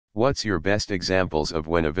What's your best examples of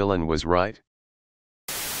when a villain was right?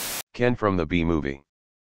 Ken from the Bee Movie.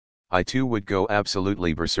 I too would go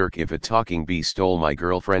absolutely berserk if a talking bee stole my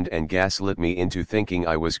girlfriend and gaslit me into thinking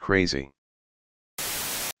I was crazy.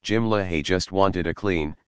 Jim LaHaye just wanted a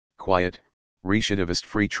clean, quiet,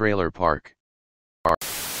 recidivist-free trailer park.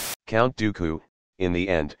 Count Dooku, in the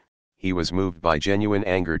end, he was moved by genuine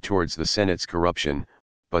anger towards the Senate's corruption,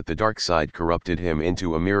 but the dark side corrupted him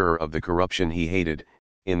into a mirror of the corruption he hated,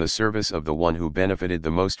 in the service of the one who benefited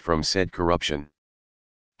the most from said corruption.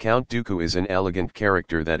 Count Dooku is an elegant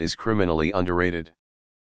character that is criminally underrated.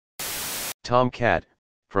 Tom Cat,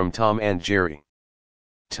 from Tom and Jerry.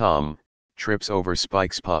 Tom trips over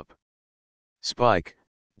Spike's pup. Spike,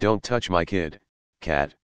 don't touch my kid,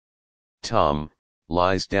 Cat. Tom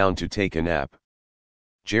lies down to take a nap.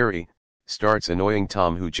 Jerry starts annoying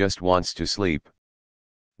Tom, who just wants to sleep.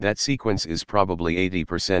 That sequence is probably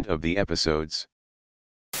 80% of the episodes.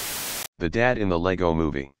 The dad in the Lego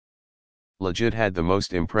Movie. Legit had the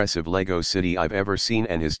most impressive Lego city I've ever seen,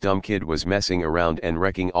 and his dumb kid was messing around and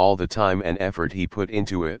wrecking all the time and effort he put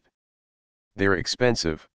into it. They're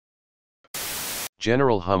expensive.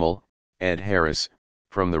 General Hummel, Ed Harris,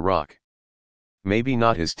 from The Rock. Maybe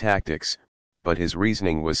not his tactics, but his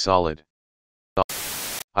reasoning was solid.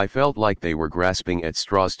 I felt like they were grasping at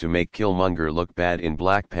straws to make Killmonger look bad in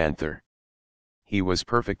Black Panther. He was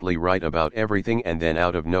perfectly right about everything, and then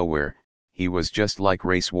out of nowhere, he was just like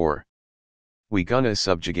race war. We gonna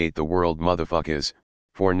subjugate the world, motherfuckers,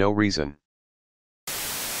 for no reason.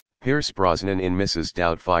 Pierce Brosnan in Mrs.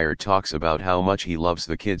 Doubtfire talks about how much he loves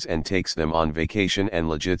the kids and takes them on vacation, and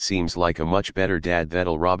legit seems like a much better dad than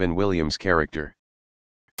Robin Williams' character.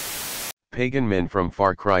 Pagan Min from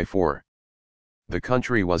Far Cry 4. The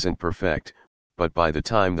country wasn't perfect, but by the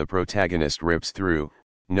time the protagonist rips through,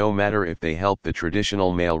 no matter if they help the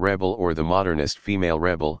traditional male rebel or the modernist female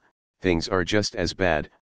rebel, things are just as bad,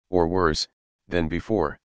 or worse, than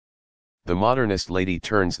before. The modernist lady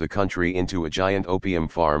turns the country into a giant opium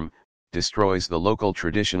farm, destroys the local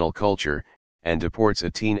traditional culture, and deports a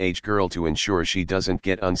teenage girl to ensure she doesn't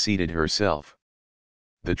get unseated herself.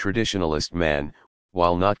 The traditionalist man,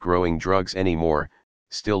 while not growing drugs anymore,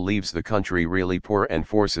 still leaves the country really poor and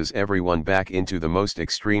forces everyone back into the most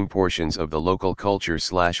extreme portions of the local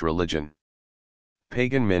culture/religion.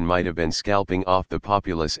 Pagan Min might have been scalping off the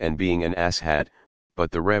populace and being an asshat,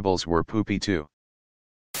 but the rebels were poopy too.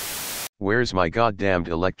 Where's my goddamned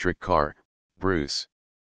electric car, Bruce?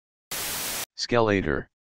 Skeletor.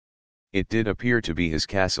 It did appear to be his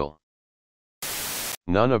castle.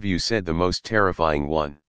 None of you said the most terrifying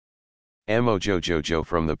one. Jojo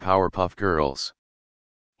from the Powerpuff Girls.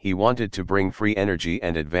 He wanted to bring free energy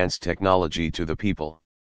and advanced technology to the people.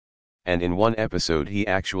 And in one episode he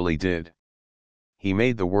actually did. He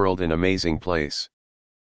made the world an amazing place.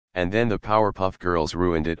 And then the Powerpuff Girls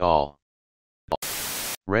ruined it all.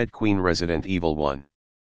 Red Queen Resident Evil 1.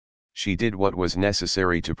 She did what was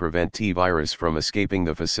necessary to prevent T-Virus from escaping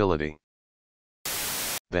the facility.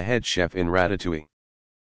 The head chef in Ratatouille.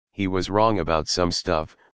 He was wrong about some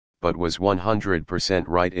stuff, but was 100%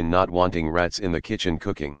 right in not wanting rats in the kitchen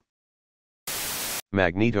cooking.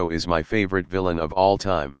 Magneto is my favorite villain of all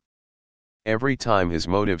time. Every time his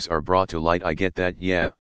motives are brought to light I get that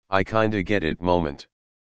 "yeah, I kinda get it" moment.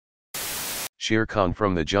 Shere Khan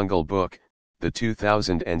from the Jungle Book, the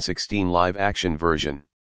 2016 live-action version.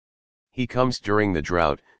 He comes during the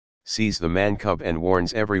drought, sees the man-cub and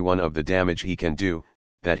warns everyone of the damage he can do,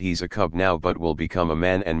 that he's a cub now but will become a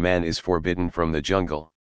man, and man is forbidden from the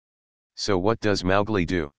jungle. So what does Mowgli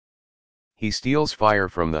do? He steals fire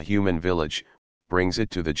from the human village, brings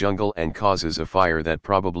it to the jungle and causes a fire that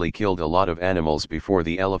probably killed a lot of animals before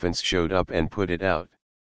the elephants showed up and put it out.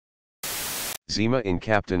 Zima in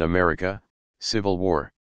Captain America, Civil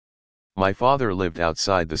War. My father lived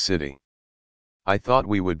outside the city. I thought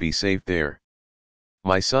we would be safe there.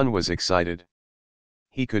 My son was excited.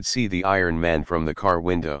 He could see the Iron Man from the car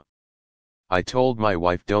window. I told my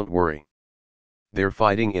wife, don't worry. They're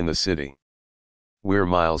fighting in the city. We're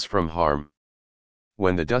miles from harm.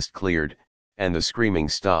 When the dust cleared, and the screaming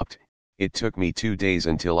stopped, it took me 2 days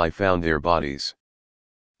until I found their bodies.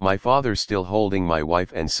 My father still holding my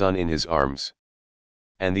wife and son in his arms.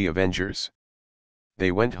 And the Avengers?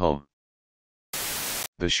 They went home.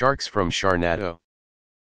 The sharks from Sharknado.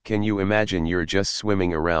 Can you imagine you're just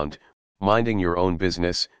swimming around, minding your own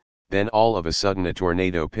business, then all of a sudden a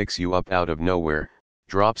tornado picks you up out of nowhere,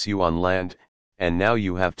 drops you on land, and now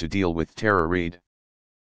you have to deal with Tara Reid?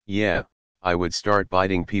 Yeah, I would start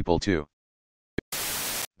biting people too.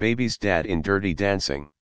 Baby's dad in Dirty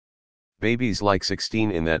Dancing. Baby's like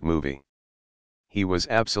 16 in that movie. he was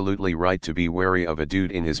absolutely right to be wary of a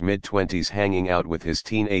dude in his mid-20s hanging out with his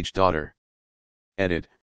teenage daughter. Edit,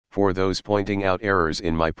 for those pointing out errors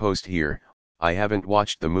in my post here, I haven't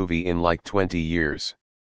watched the movie in like 20 years.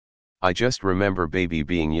 I just remember Baby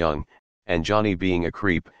being young, and Johnny being a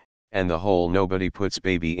creep, and the whole nobody puts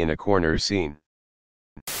Baby in a corner scene.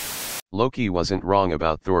 Loki wasn't wrong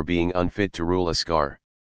about Thor being unfit to rule Asgard.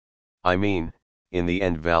 I mean, in the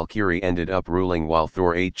end Valkyrie ended up ruling while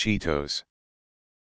Thor ate Cheetos.